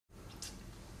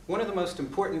One of the most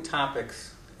important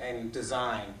topics in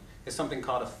design is something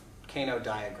called a Kano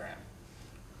diagram.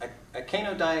 A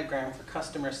Kano diagram for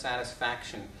customer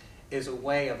satisfaction is a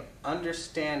way of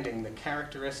understanding the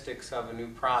characteristics of a new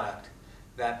product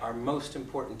that are most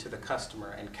important to the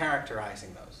customer and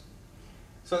characterizing those.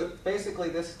 So basically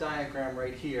this diagram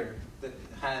right here that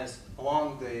has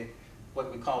along what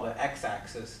we call the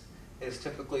x-axis is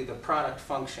typically the product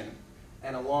function,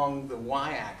 and along the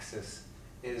y-axis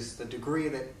is the degree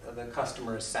that the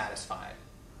customer is satisfied.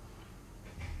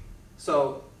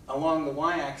 So along the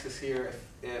y-axis here,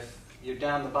 if you're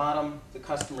down the bottom, the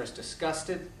customer is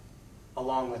disgusted.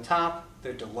 Along the top,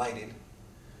 they're delighted.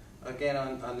 Again,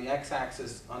 on the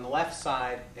x-axis, on the left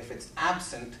side, if it's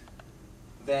absent,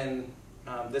 then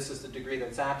this is the degree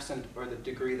that's absent or the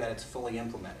degree that it's fully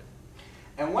implemented.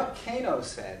 And what Kano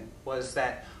said was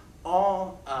that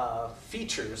all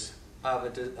features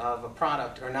of a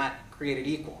product are not created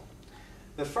equal.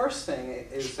 The first thing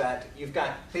is that you've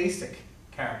got basic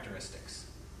characteristics.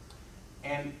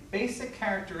 And basic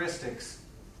characteristics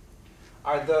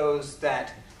are those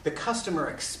that the customer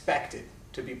expected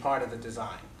to be part of the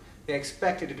design. They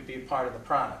expected it to be part of the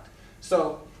product.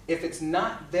 So if it's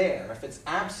not there, if it's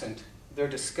absent, they're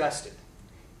disgusted.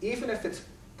 Even if it's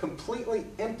completely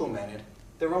implemented,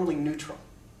 they're only neutral.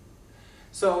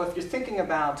 So if you're thinking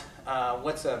about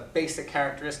what's a basic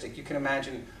characteristic, you can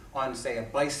imagine on, say, a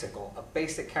bicycle. A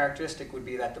basic characteristic would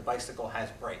be that the bicycle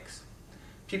has brakes.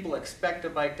 People expect a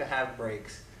bike to have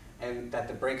brakes and that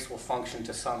the brakes will function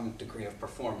to some degree of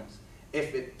performance.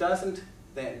 If it doesn't,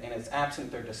 then, and it's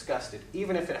absent, they're disgusted.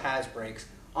 Even if it has brakes,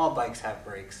 all bikes have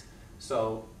brakes,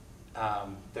 so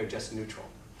they're just neutral.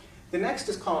 The next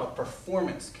is called a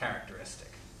performance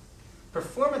characteristic.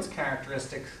 Performance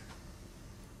characteristics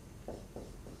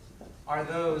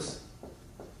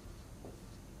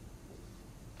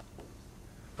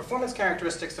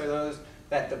are those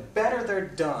that the better they're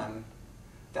done,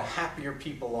 the happier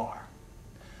people are.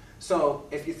 So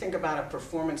if you think about a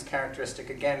performance characteristic,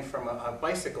 again from a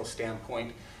bicycle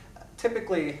standpoint,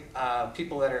 typically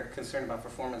people that are concerned about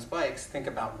performance bikes think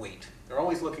about weight. They're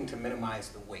always looking to minimize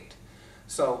the weight.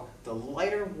 So the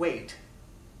lighter weight,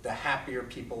 the happier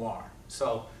people are.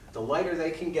 So the lighter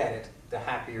they can get it, the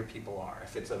happier people are.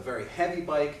 If it's a very heavy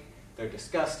bike, they're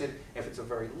disgusted. If it's a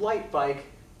very light bike,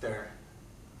 they're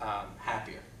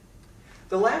happier.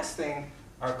 The last thing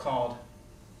are called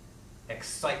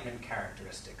excitement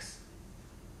characteristics,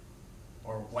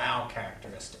 or wow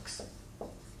characteristics.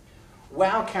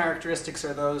 Wow characteristics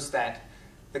are those that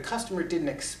the customer didn't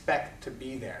expect to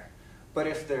be there, but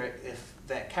if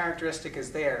that characteristic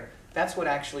is there, that's what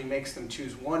actually makes them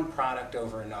choose one product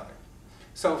over another.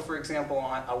 So for example,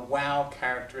 a wow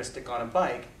characteristic on a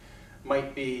bike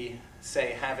might be,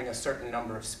 say, having a certain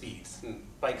number of speeds. And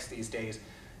bikes these days,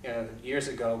 years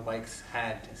ago, bikes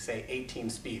had, say, 18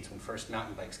 speeds when first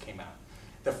mountain bikes came out.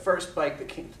 The first bike,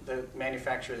 the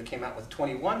manufacturer that came out with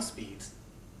 21 speeds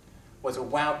was a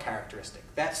wow characteristic.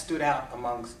 That stood out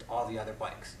amongst all the other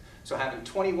bikes. So having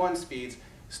 21 speeds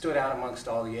stood out amongst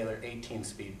all the other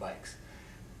 18-speed bikes.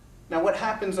 Now what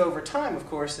happens over time, of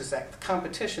course, is that the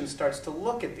competition starts to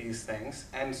look at these things,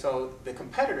 and so the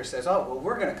competitor says, oh, well,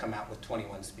 we're going to come out with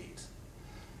 21 speeds.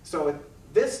 So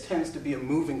this tends to be a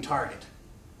moving target.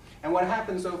 And what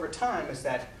happens over time is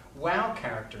that wow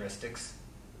characteristics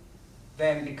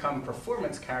then become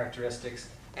performance characteristics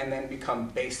and then become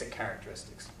basic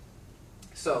characteristics.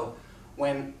 So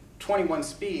when 21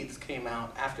 speeds came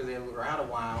out, after they were out a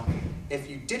while, if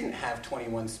you didn't have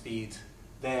 21 speeds,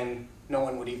 then no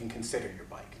one would even consider your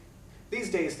bike.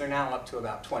 These days they're now up to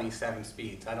about 27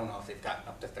 speeds. I don't know if they've gotten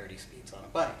up to 30 speeds on a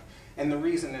bike. And the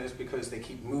reason is because they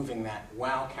keep moving that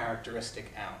wow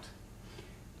characteristic out.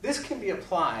 This can be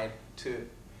applied to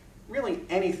really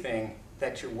anything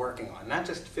that you're working on, not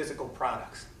just physical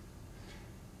products.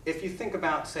 If you think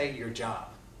about, say, your job,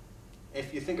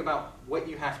 if you think about what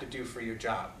you have to do for your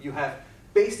job, you have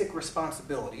basic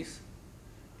responsibilities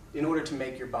in order to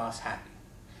make your boss happy.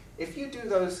 If you do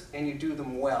those and you do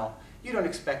them well, you don't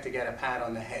expect to get a pat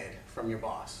on the head from your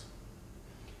boss.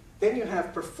 Then you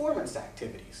have performance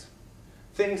activities,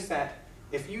 things that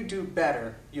if you do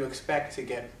better, you expect to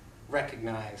get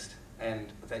recognized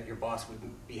and that your boss would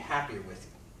be happier with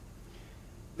you.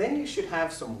 Then you should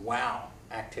have some wow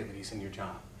activities in your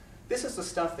job. This is the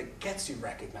stuff that gets you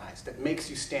recognized, that makes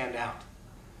you stand out.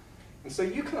 And so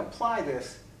you can apply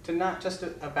this to not just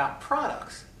about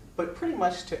products, but pretty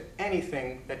much to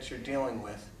anything that you're dealing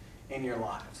with in your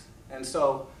lives. And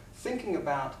so thinking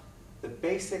about the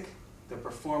basic, the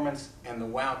performance, and the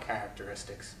wow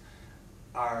characteristics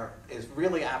is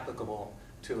really applicable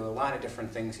to a lot of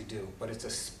different things you do, but it's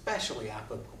especially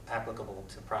applicable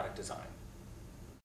to product design.